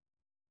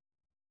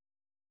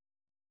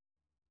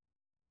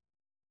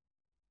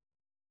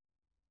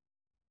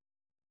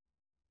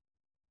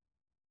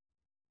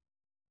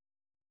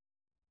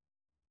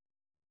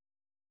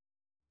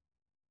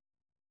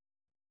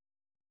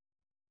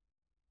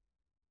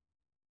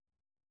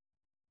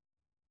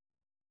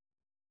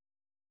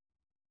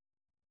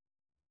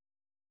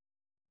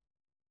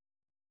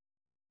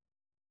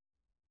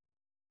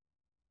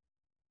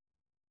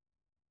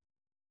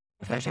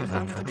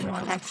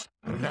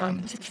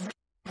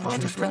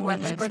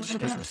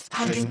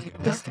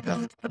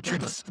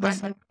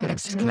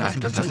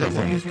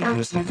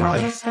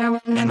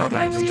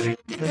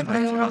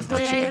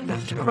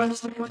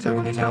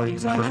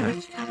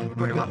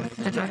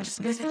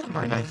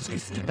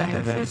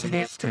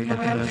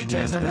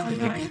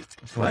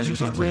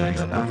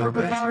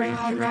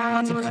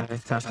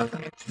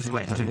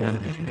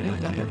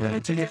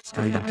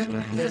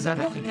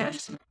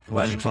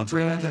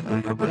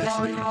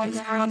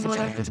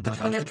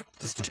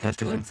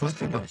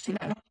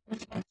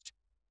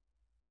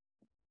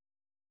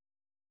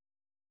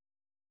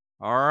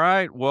All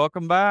right,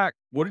 welcome back.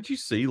 What did you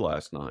see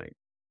last night?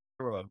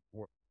 Well,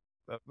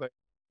 if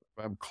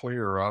I'm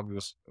clear, I'm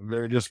just a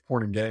very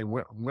disappointing game.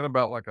 Went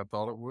about like I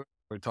thought it would.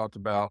 We talked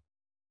about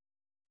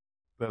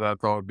that I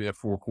thought it'd be a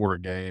 4-quarter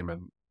game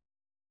and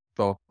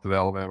thought that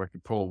Alabama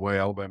could pull away.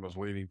 Alabama was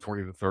leading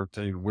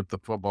 20-13 with the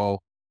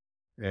football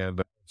and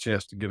a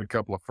chance to get a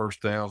couple of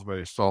first downs, but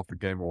he soft the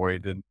game away.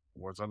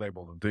 Was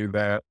unable to do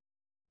that.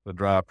 The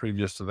drive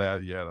previous to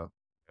that, you had a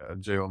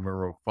Jalen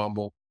Monroe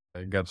fumble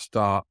and got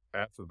stopped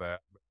after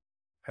that. But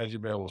had you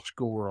been able to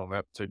score on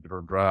that particular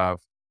drive,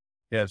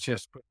 he had a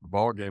chance to put the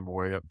ball game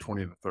away up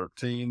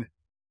 20-13.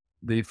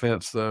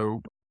 Defense,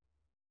 though,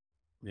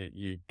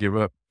 you give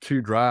up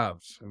 2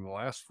 drives in the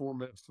last 4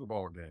 minutes of the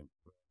ball game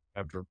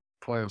after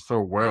playing so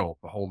well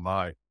the whole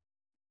night.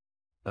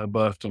 A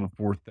bust on a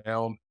 4th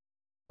down,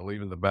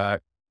 leaving the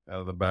back out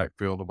of the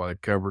backfield. Nobody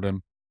covered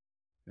him.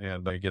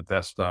 And they get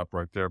that stop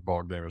right there.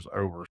 Ball game is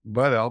over.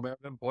 But Alabama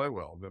didn't play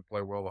well. Didn't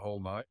play well the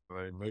whole night.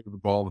 They moved the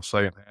ball in the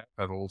second half.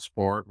 Had a little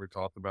spark. We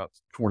talked about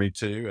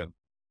 22 and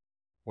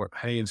what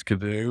Haynes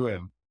could do,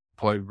 and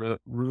played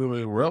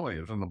really well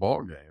in the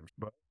ball games.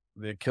 But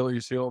the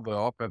Achilles heel of the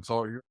offense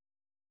all year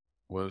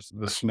was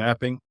the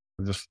snapping.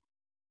 Just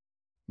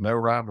no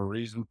rhyme or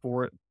reason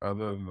for it,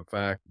 other than the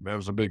fact that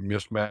was a big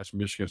mismatch.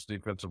 Michigan's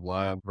defensive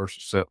line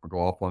versus Seth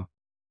McLaughlin.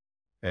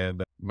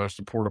 And most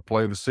important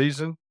play of the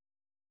season,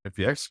 if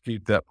you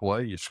execute that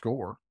play, you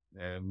score.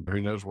 And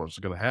who knows what's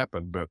going to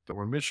happen. But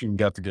when Michigan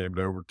got the game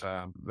to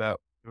overtime, that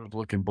was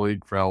looking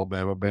bleak for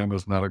Alabama.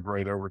 Alabama's not a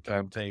great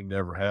overtime team,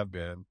 never have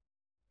been.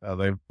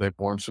 They've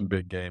won some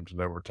big games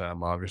in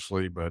overtime,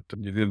 obviously, but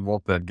you didn't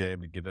want that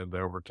game to get into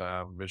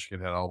overtime.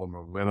 Michigan had all the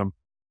momentum.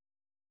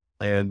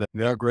 And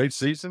great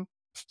season.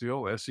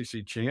 Still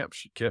SEC champs.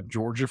 She kept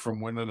Georgia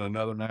from winning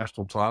another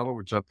national title,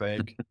 which I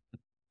think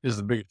is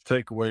the biggest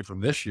takeaway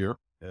from this year,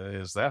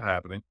 is that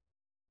happening.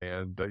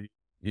 And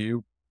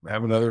you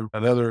have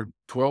another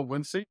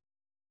 12-win season,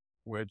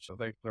 which I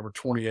think is number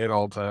 28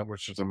 all time,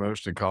 which is the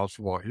most in college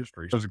football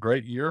history. It was a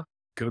great year.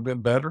 Could have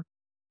been better,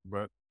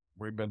 but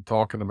we've been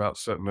talking about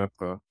setting up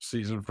the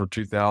season for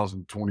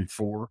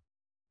 2024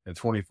 and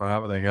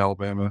 25. I think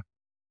Alabama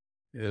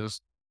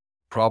is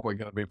probably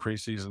going to be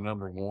preseason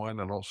number 1.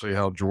 I don't see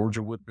how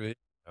Georgia would be.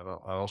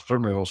 I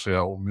certainly don't see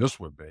how Ole Miss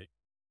would be.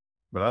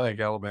 But I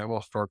think Alabama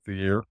will start the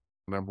year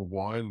number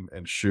 1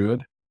 and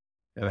should,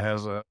 and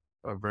has a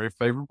very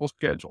favorable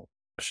schedule.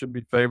 Should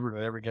be favored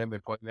in every game they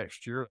play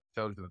next year. It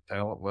tells you the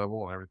talent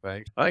level and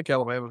everything. I think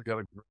Alabama's got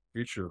a great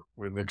future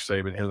with Nick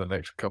Saban here the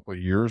next couple of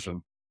years,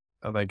 and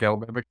I think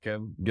Alabama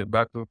can get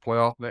back to the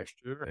playoff next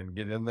year and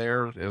get in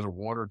there as a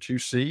 1 or 2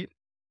 seed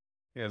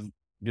and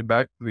get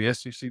back to the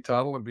SEC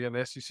title and be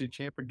an SEC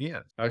champ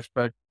again. I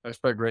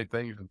expect great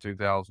things in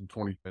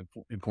 2020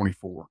 and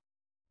 24.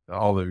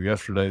 Although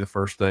yesterday, the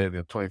first day of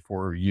the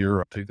 24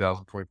 year,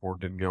 2024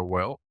 didn't go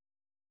well.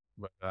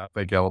 But I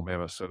think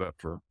Alabama's set up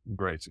for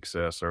great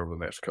success over the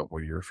next couple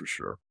of years for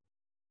sure.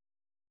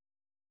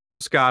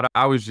 Scott,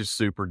 I was just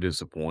super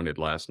disappointed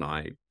last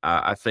night.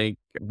 I think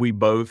we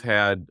both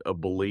had a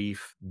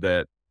belief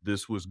that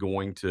this was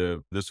going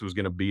to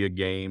be a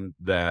game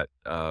that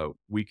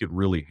we could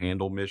really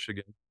handle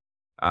Michigan.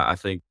 I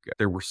think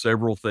there were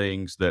several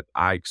things that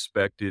I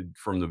expected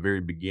from the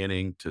very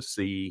beginning to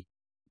see.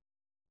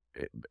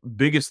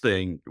 Biggest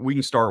thing, we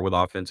can start with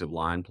offensive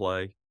line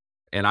play.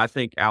 And I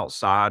think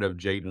outside of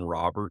Jaden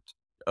Roberts,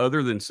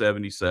 other than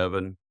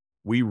 77,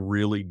 we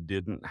really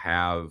didn't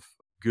have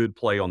good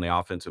play on the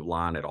offensive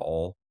line at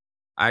all.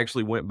 I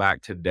actually went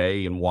back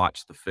today and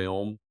watched the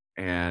film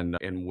and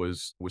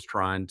was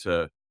trying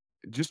to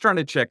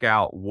check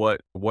out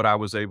what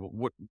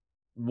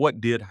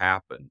did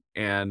happen.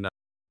 And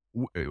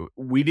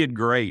we did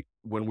great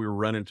when we were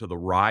running to the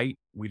right.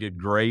 We did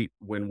great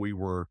when we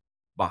were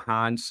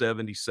behind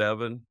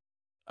 77.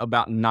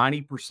 About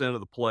 90% of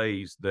the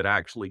plays that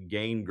actually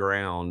gained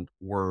ground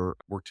were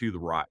to the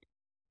right.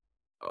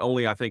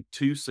 Only, I think,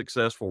 2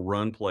 successful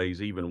run plays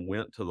even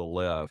went to the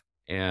left.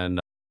 And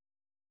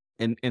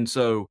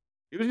so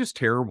it was just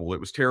terrible. It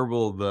was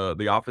terrible.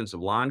 The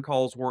offensive line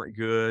calls weren't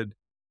good.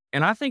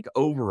 And I think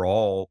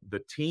overall,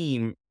 the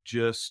team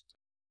just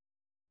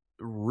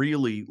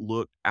really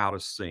looked out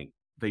of sync.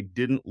 They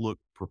didn't look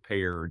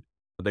prepared.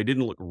 They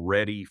didn't look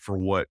ready for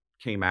what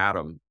came at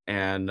them.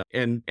 And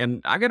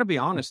I got to be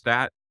honest,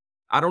 that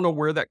I don't know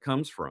where that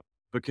comes from,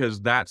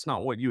 because that's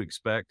not what you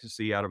expect to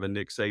see out of a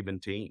Nick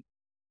Saban team.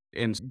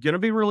 and it's gonna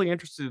be really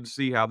interested to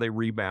see how they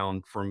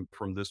rebound from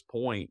this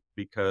point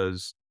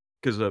because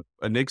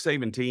a Nick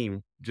Saban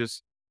team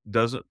just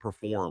doesn't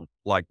perform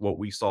like what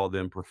we saw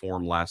them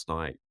perform last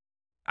night.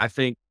 I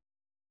think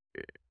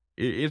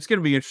it's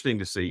gonna be interesting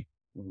to see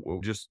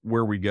just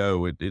where we go.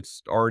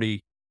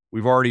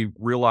 We've already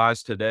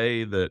realized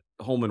today that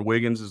Holman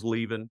Wiggins is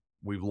leaving.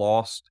 We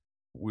lost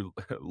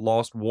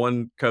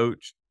one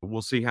coach.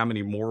 We'll see how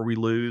many more we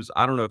lose.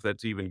 I don't know if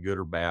that's even good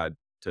or bad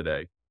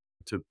today,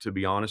 to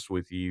be honest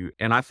with you.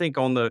 And I think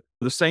on the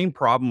same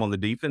problem on the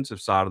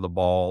defensive side of the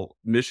ball,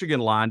 Michigan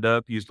lined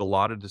up, used a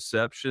lot of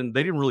deception.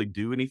 They didn't really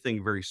do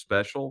anything very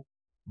special,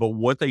 but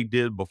what they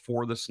did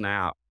before the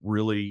snap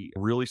really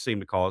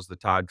seemed to cause the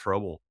Tide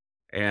trouble.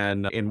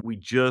 And we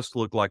just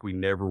looked like we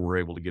never were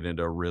able to get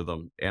into a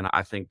rhythm. And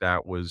I think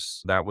that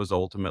was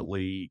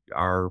ultimately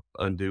our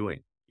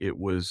undoing. It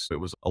was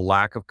a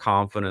lack of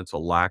confidence, a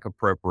lack of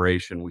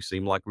preparation. We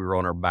seemed like we were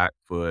on our back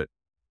foot.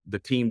 The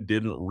team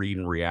didn't read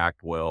and react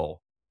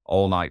well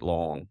all night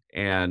long.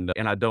 And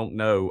I don't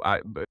know,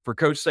 but for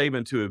Coach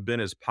Saban to have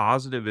been as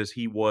positive as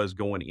he was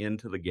going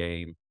into the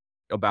game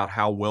about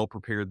how well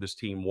prepared this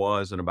team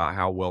was and about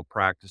how well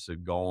practice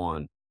had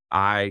gone,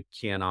 I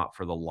cannot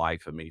for the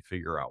life of me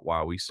figure out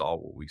why we saw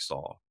what we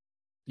saw.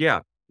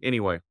 Yeah,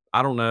 anyway,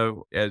 I don't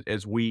know.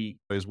 As we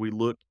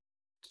look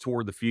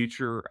toward the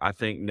future, I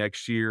think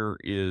next year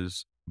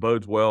is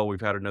bodes well. We've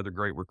had another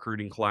great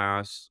recruiting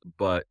class,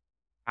 but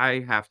I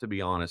have to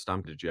be honest,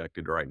 I'm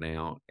dejected right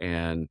now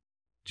and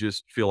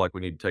just feel like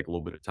we need to take a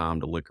little bit of time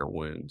to lick our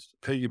wounds.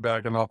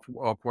 Piggybacking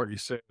off what you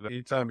said,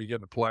 anytime you get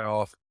in the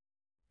playoff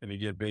and you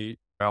get beat,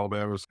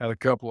 Alabama's had a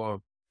couple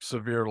of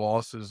severe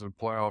losses in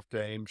playoff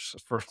games.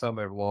 It's the first time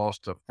they've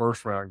lost a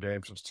first round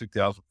game since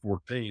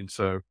 2014.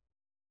 So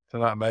to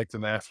not make the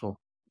national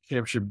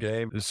championship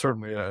game is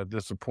certainly a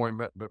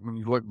disappointment. But when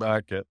you look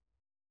back at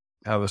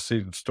how the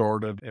season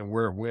started and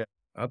where it went,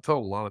 I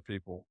told a lot of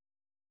people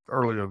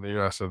earlier in the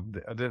year, I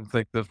said, I didn't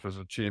think this was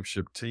a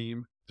championship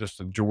team. Just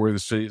enjoy the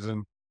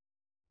season.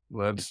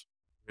 Let's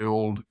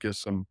build, get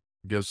some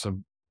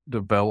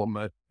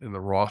development in the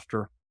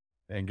roster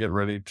and get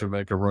ready to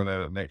make a run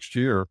at it next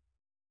year.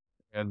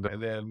 And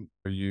then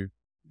you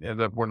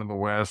end up winning the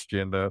West.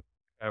 You end up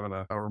having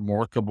a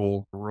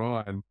remarkable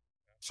run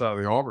outside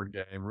of the Auburn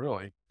game,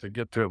 really, to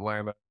get to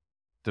Atlanta,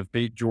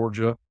 defeat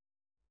Georgia,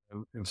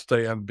 and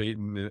stay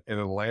unbeaten in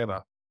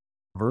Atlanta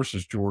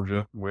versus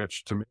Georgia,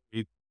 which to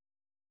me,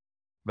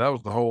 that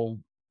was the whole,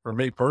 for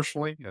me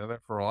personally, and that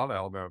for a lot of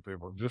Alabama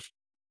people, just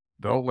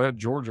don't let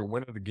Georgia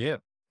win it again.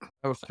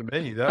 That was to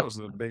me, that was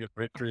the biggest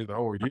victory of the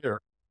whole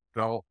year.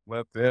 Don't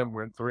let them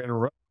win 3 in a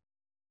row.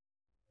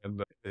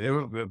 And it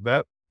was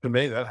that to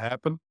me, that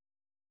happened.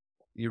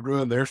 You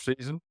ruined their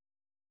season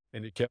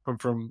and you kept them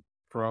from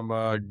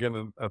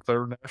getting a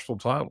third national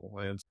title.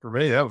 And for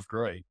me, that was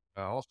great.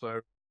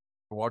 Also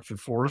watching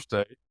Florida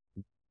State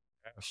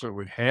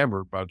absolutely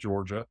hammered by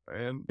Georgia.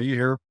 And you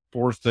hear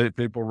Florida State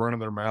people running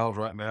their mouths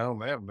right now,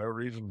 and they have no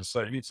reason to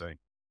say anything.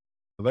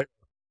 They,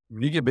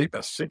 when you get beat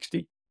by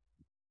 60,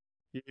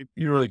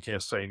 you really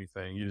can't say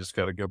anything. You just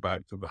got to go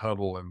back to the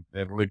huddle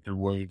and lick your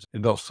wounds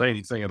and don't say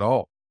anything at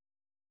all.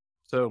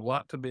 So a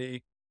lot to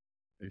be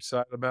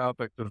excited about.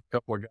 I think there's a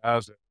couple of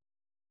guys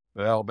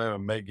that Alabama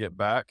may get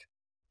back,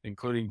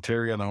 including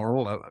Terry and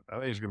Arnold. I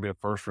think he's going to be a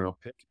first round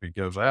pick if he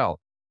goes out.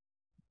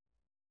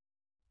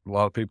 A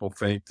lot of people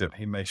think that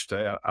he may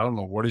stay. I don't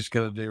know what he's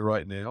going to do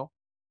right now.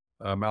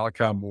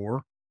 Malachi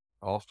Moore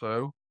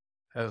also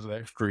has an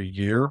extra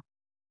year,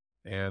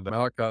 and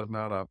Malachi's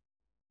not a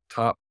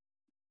top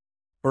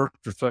first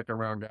or second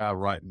round guy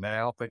right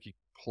now. I think he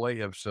can play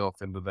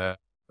himself into that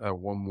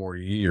one more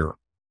year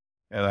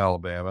at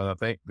Alabama. And I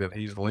think that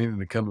he's leaning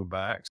to coming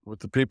back with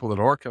the people that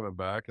are coming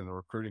back in the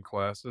recruiting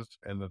classes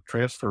and the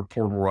transfer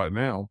portal right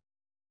now.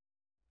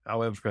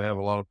 Alabama's going to have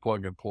a lot of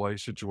plug and play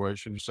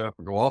situations. Seth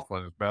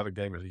McLaughlin, as bad a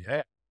game as he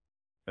had,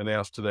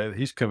 announced today that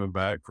he's coming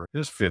back for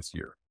his 5th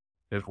year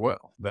as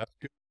well. That's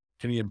good.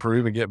 Can he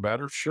improve and get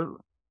better? Sure.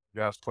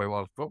 Guys play a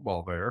lot of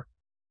football there.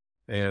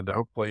 And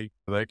hopefully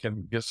they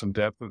can get some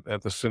depth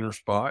at the center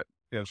spot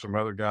and some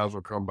other guys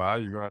will come by.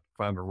 You're going to have to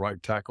find the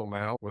right tackle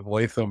now with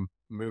Latham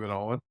moving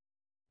on.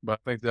 But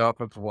I think the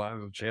offensive line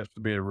has a chance to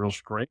be a real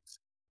strength.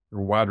 The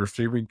wide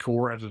receiving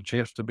core has a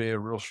chance to be a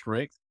real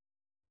strength.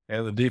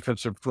 And the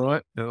defensive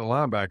front and the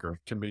linebacker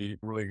can be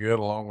really good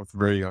along with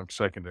very young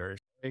secondary.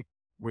 I think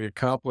we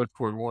accomplished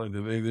what we wanted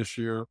to do this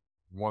year.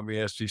 Won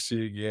the SEC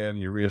again.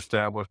 You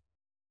reestablished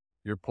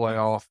your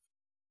playoff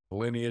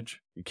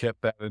lineage. You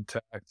kept that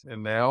intact.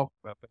 And now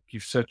I think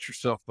you've set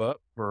yourself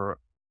up for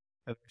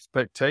an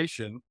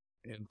expectation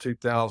in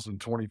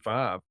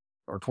 2025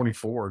 or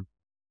 24,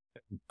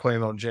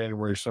 playing on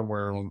January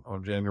somewhere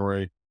on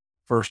January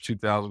 1st,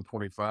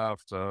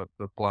 2025 to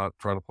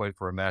try to play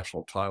for a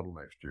national title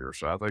next year.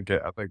 So I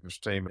think this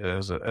team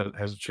has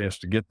a chance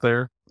to get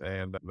there,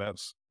 and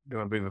that's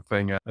going to be the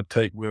thing I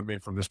take with me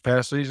from this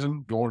past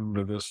season going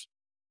into this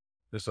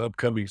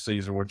upcoming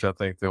season, which I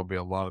think there'll be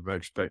a lot of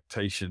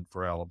expectation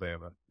for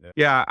Alabama. Yeah.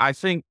 Yeah, I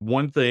think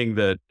one thing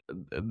that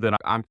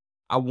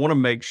I wanna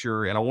make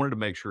sure, and I wanted to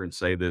make sure and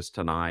say this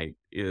tonight,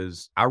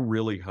 is I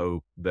really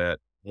hope that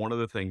one of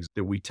the things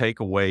that we take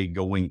away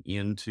going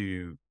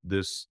into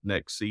this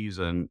next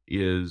season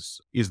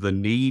is the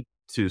need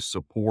to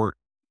support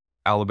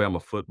Alabama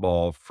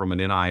football from an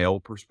NIL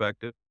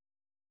perspective.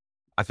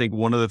 I think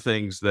one of the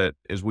things that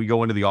as we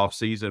go into the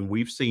offseason,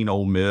 we've seen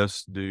Ole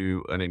Miss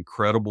do an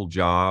incredible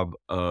job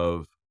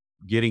of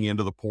getting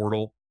into the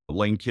portal.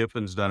 Lane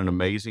Kiffin's done an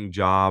amazing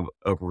job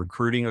of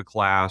recruiting a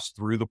class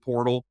through the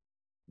portal.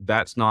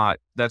 That's not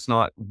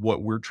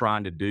what we're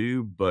trying to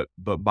do, but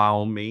by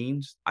all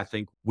means, I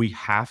think we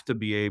have to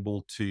be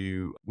able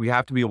to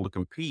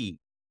compete.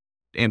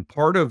 And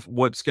part of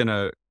what's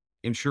gonna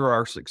ensure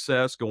our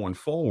success going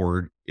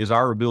forward is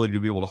our ability to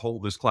be able to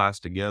hold this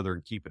class together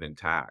and keep it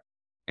intact.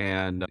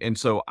 And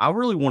so I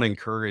really want to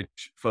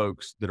encourage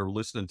folks that are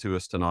listening to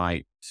us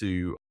tonight uh,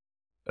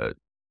 to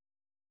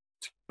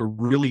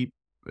really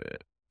uh,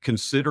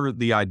 consider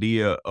the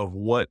idea of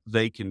what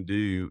they can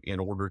do in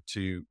order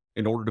to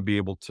be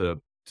able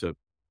to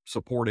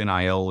support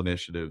NIL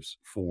initiatives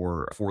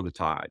for the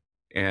Tide.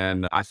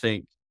 And I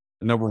think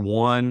number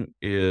one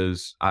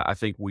is I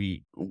think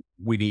we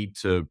need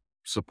to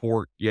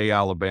support Yay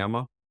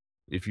Alabama.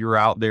 If you're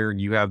out there and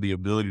you have the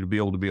ability to be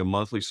able to be a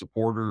monthly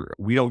supporter,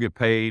 we don't get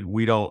paid.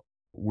 We don't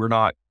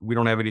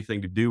have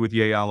anything to do with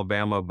Yay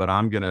Alabama, but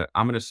I'm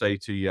gonna say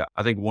to you,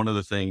 I think one of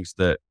the things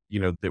that,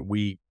 that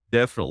we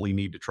definitely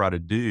need to try to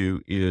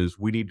do is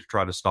we need to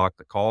try to stock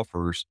the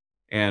coffers.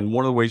 And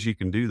one of the ways you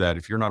can do that,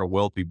 if you're not a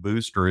wealthy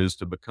booster, is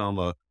to become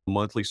a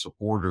monthly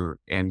supporter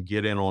and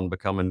get in on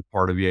becoming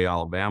part of Yay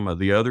Alabama.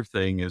 The other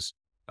thing is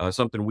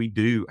something we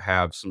do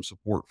have some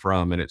support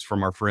from, and it's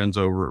from our friends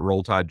over at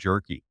Roll Tide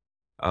Jerky.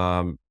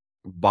 Um,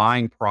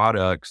 Buying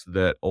products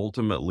that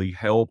ultimately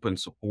help and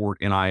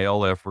support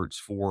NIL efforts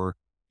for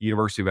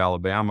University of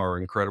Alabama are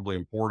incredibly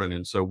important.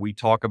 And so we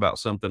talk about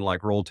something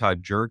like Roll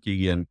Tide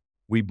Jerky, and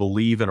we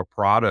believe in a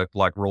product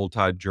like Roll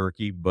Tide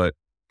Jerky, but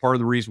part of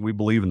the reason we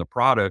believe in the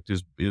product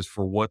is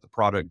for what the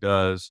product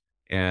does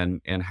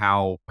and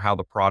how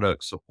the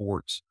product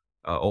supports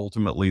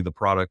ultimately the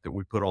product that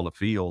we put on the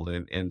field.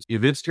 And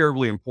if it's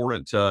terribly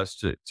important to us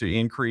to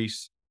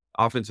increase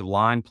offensive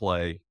line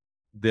play,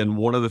 then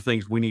one of the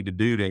things we need to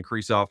do to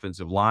increase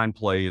offensive line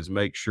play is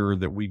make sure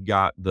that we've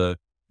got the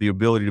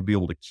ability to be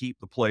able to keep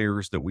the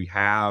players that we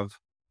have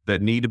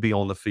that need to be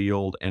on the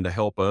field and to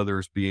help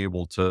others be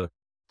able to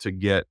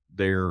get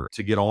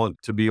on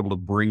to be able to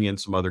bring in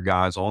some other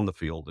guys on the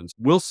field. And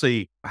we'll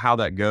see how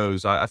that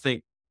goes. I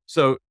think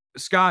so.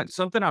 Scott,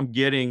 something I'm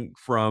getting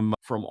from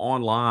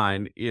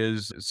online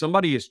is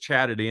somebody has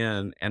chatted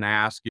in and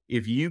asked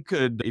if you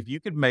could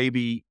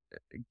maybe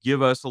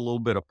give us a little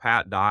bit of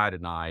Pat Dye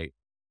tonight.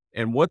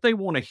 And what they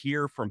want to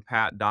hear from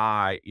Pat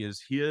Dye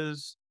is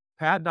his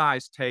Pat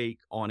Dye's take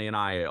on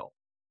NIL.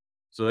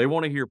 So they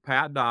want to hear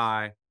Pat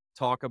Dye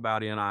talk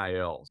about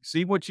NIL.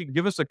 See what you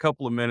give us a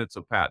couple of minutes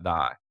of Pat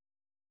Dye.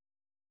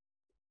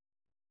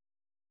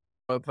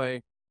 I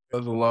think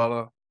there's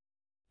going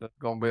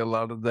to be a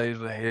lot of days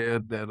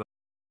ahead that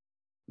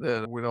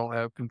we don't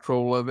have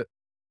control of it.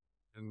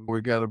 And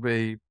we got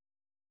to,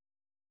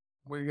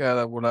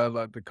 what I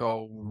like to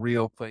call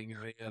real things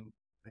in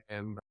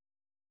and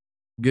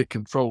get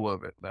control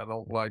of it. I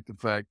don't like the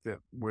fact that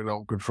we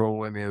don't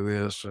control any of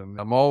this. And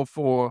I'm all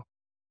for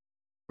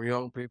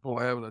young people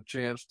having a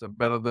chance to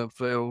better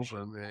themselves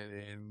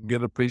and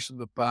get a piece of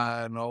the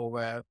pie and all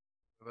that.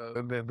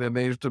 There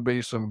needs to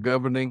be some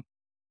governing.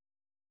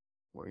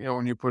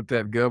 When you put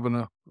that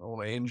governor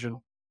on an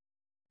engine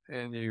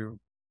and you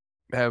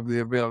have the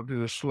ability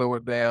to slow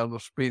it down, to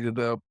speed it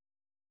up,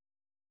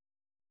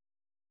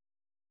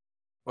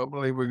 I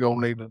believe we're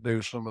gonna need to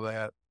do some of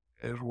that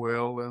as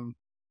well. And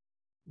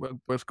but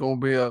it's gonna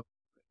be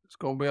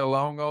a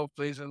long off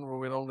season where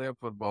we don't have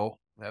football.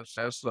 That's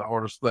the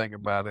hardest thing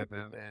about it.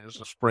 And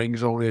the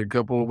spring's only a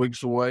couple of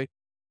weeks away,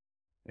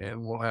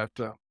 and we'll have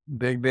to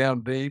dig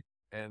down deep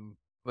and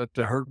let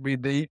the hurt be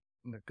deep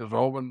because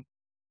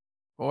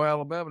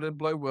Alabama didn't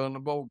play well in the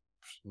bowl.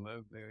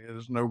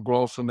 There's no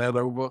glossing that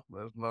over.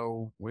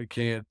 We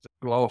can't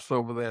gloss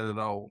over that at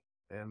all.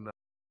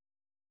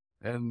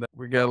 And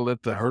we got to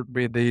let the hurt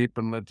be deep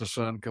and let the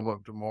sun come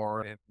up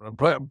tomorrow. And I'm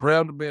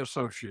proud to be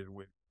associated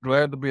with you.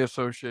 Glad to be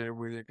associated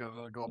with you because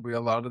there's going to be a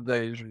lot of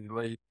days when you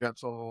lay your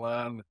guts on the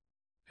line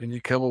and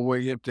you come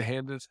away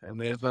empty-handed, and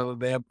there's not a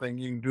damn thing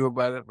you can do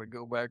about it but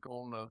go back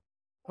on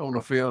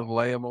the field and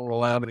lay them on the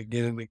line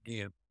again and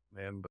again.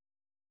 And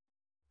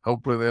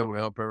hopefully that will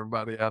help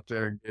everybody out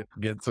there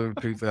get through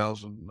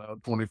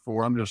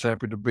 2024. I'm just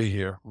happy to be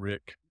here,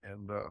 Rick,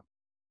 and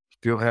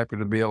still happy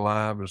to be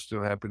alive and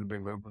still happy to be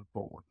moving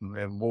forward.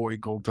 And more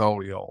equal to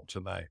all y'all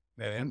tonight,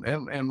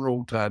 and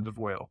Roll Tide as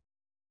well.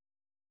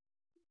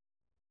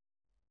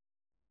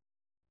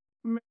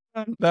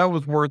 Man, that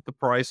was worth the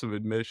price of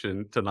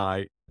admission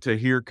tonight to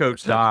hear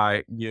Coach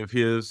Dye give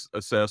his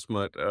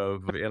assessment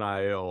of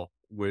NIL,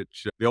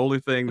 which the only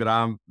thing that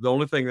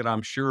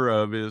I'm sure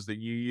of is that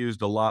you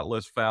used a lot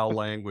less foul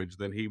language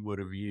than he would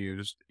have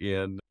used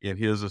in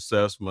his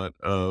assessment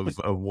of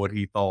what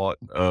he thought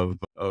of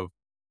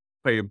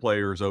paying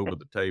players over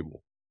the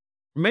table.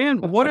 Man,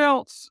 what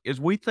else as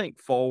we think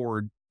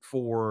forward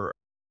for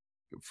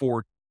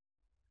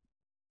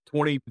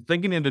 20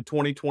 thinking into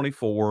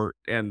 2024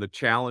 and the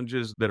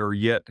challenges that are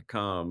yet to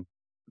come,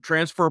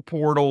 transfer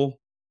portal,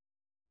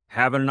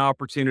 having an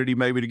opportunity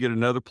maybe to get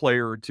another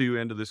player or 2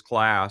 into this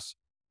class,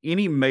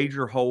 any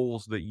major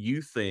holes that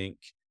you think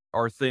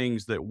are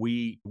things that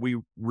we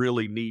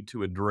really need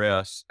to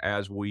address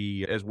as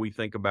we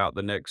think about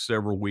the next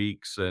several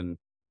weeks and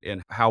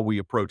how we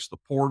approach the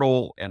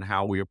portal and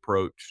how we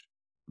approach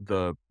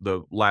the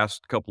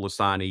last couple of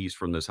signees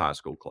from this high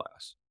school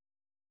class?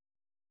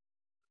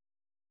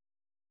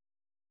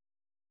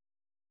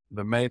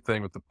 The main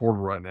thing with the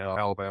portal right now,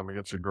 Alabama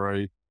gets a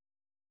great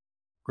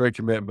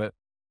commitment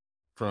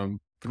from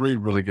 3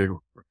 really good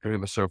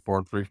recruiters so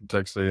far, 3 from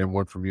Texas A&M,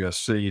 1 from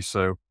USC.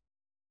 So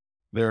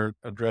they're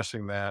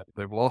addressing that.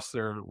 They've lost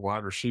their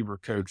wide receiver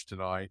coach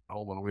tonight.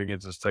 Holman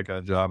Wiggins is taking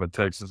a job at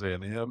Texas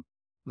A&M.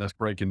 That's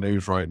breaking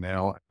news right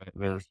now.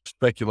 There's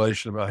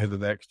speculation about who the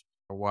next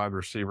wide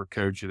receiver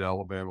coach at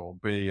Alabama will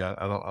be. I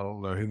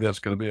don't know who that's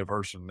going to be. I've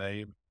heard some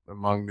name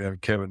among them.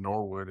 Kevin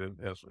Norwood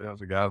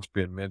as a guy that's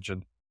been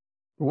mentioned.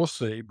 We'll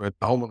see. But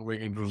Holman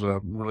Wiggins was a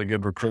really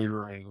good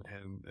recruiter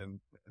and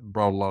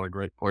brought a lot of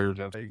great players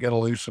in. You got to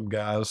lose some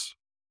guys.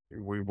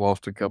 We've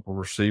lost a couple of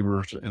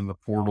receivers in the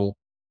portal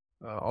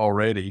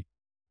already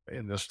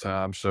in this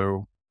time.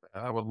 So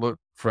I would look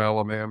for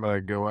Alabama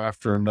to go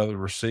after another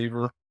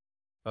receiver.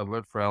 I'd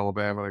look for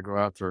Alabama to go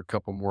after a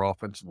couple more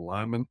offensive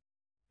linemen.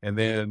 And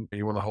then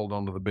you want to hold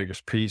on to the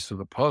biggest piece of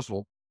the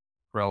puzzle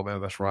for Alabama.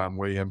 That's Ryan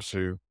Williams,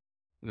 who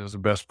is the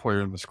best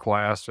player in this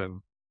class.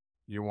 And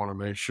you want to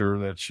make sure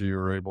that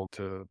you're able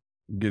to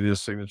get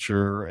his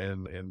signature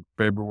in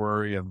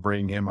February and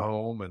bring him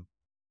home and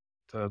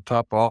to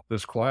top off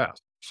this class.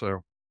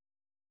 So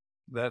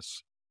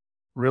that's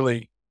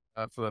really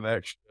for the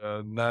next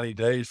 90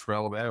 days for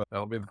Alabama.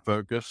 That'll be the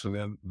focus. And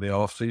then the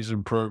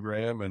off-season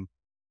program and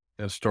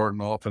starting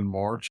off in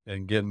March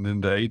and getting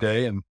into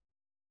A-Day and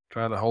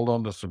trying to hold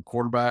on to some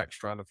quarterbacks,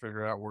 trying to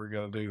figure out what we're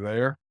going to do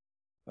there.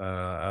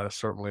 I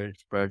certainly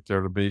expect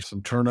there to be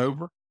some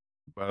turnover,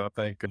 but I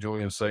think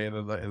Julian's saying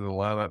in the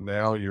lineup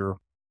now, you're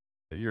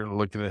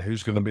looking at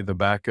who's going to be the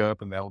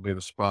backup, and that'll be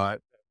the spot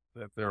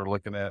that they're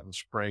looking at in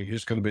spring.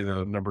 Who's going to be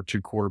the number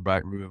 2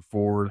 quarterback moving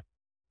forward?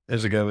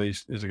 Is it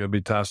gonna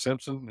be Ty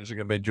Simpson? Is it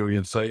gonna be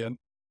Julian Sayin?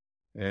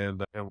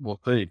 And we'll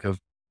see because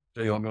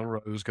Jalen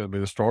Milroe is gonna be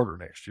the starter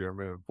next year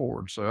moving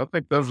forward. So I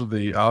think those are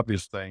the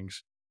obvious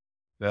things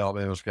that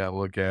Alabama's got to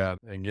look at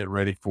and get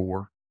ready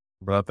for.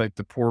 But I think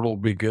the portal will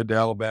be good to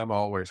Alabama,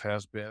 always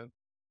has been.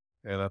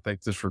 And I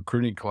think this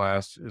recruiting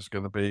class is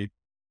going to be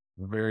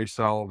very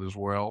solid as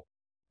well.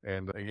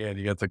 And again,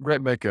 you got the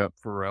great makeup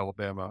for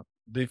Alabama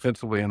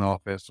defensively and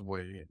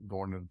offensively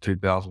going into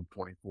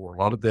 2024. A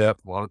lot of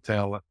depth, a lot of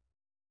talent.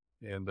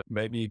 And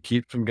maybe you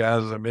keep some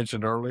guys, as I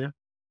mentioned earlier,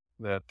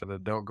 that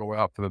don't go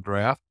out for the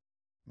draft.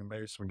 And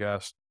maybe some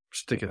guys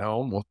stick at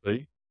home. We'll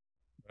see.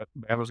 But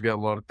Bama's got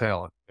a lot of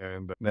talent.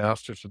 And now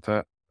it's just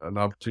an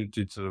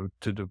opportunity to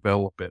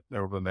develop it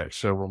over the next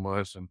several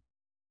months and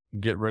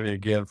get ready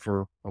again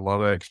for a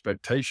lot of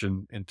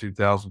expectation in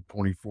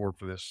 2024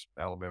 for this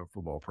Alabama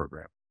football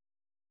program.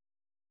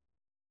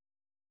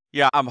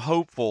 Yeah, I'm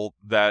hopeful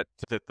that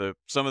the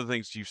some of the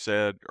things you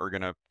said are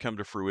gonna come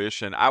to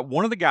fruition.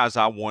 One of the guys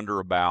I wonder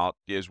about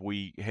as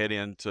we head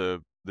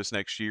into this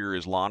next year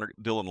is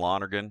Dylan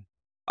Lonergan.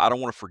 I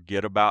don't wanna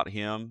forget about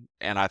him,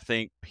 and I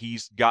think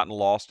he's gotten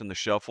lost in the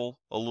shuffle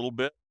a little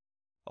bit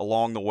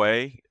along the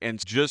way,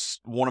 and just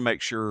wanna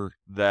make sure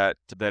that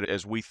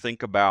as we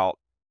think about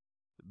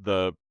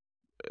the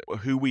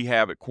who we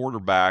have at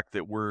quarterback,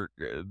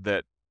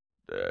 that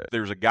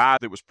there's a guy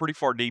that was pretty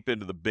far deep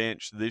into the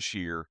bench this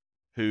year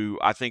who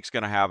I think is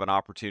going to have an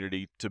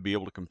opportunity to be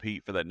able to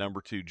compete for that number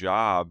 2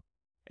 job.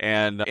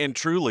 And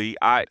truly,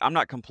 I'm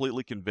not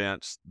completely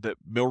convinced that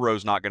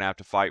Milroe's not going to have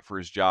to fight for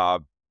his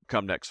job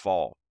come next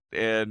fall.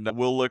 And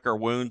we'll lick our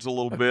wounds a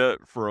little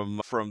bit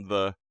from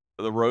the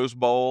Rose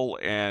Bowl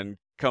and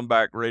come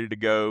back ready to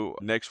go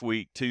next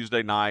week,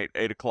 Tuesday night,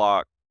 8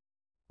 o'clock,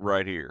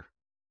 right here.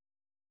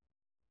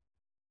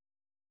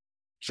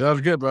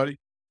 Sounds good, buddy.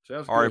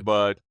 Sounds All right, good.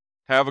 bud.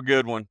 Have a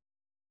good one.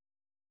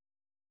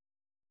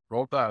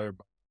 Roll Tide,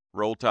 everybody.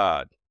 Roll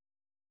Tide.